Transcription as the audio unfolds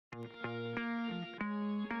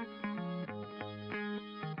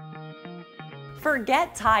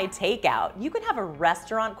Forget Thai takeout. You can have a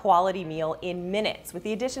restaurant quality meal in minutes with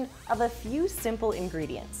the addition of a few simple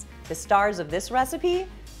ingredients. The stars of this recipe: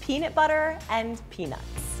 peanut butter and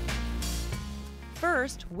peanuts.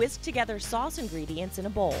 First, whisk together sauce ingredients in a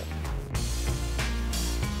bowl.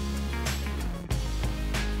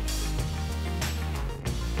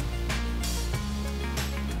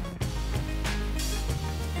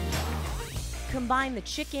 Combine the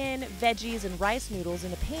chicken, veggies, and rice noodles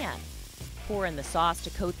in a pan. Pour in the sauce to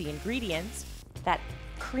coat the ingredients. That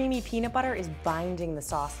creamy peanut butter is binding the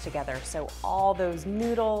sauce together, so all those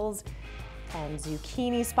noodles and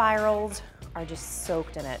zucchini spirals are just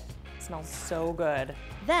soaked in it. It smells so good.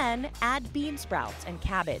 Then add bean sprouts and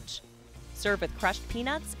cabbage. Serve with crushed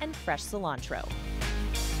peanuts and fresh cilantro.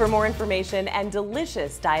 For more information and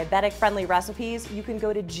delicious diabetic-friendly recipes, you can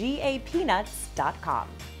go to gapeanuts.com.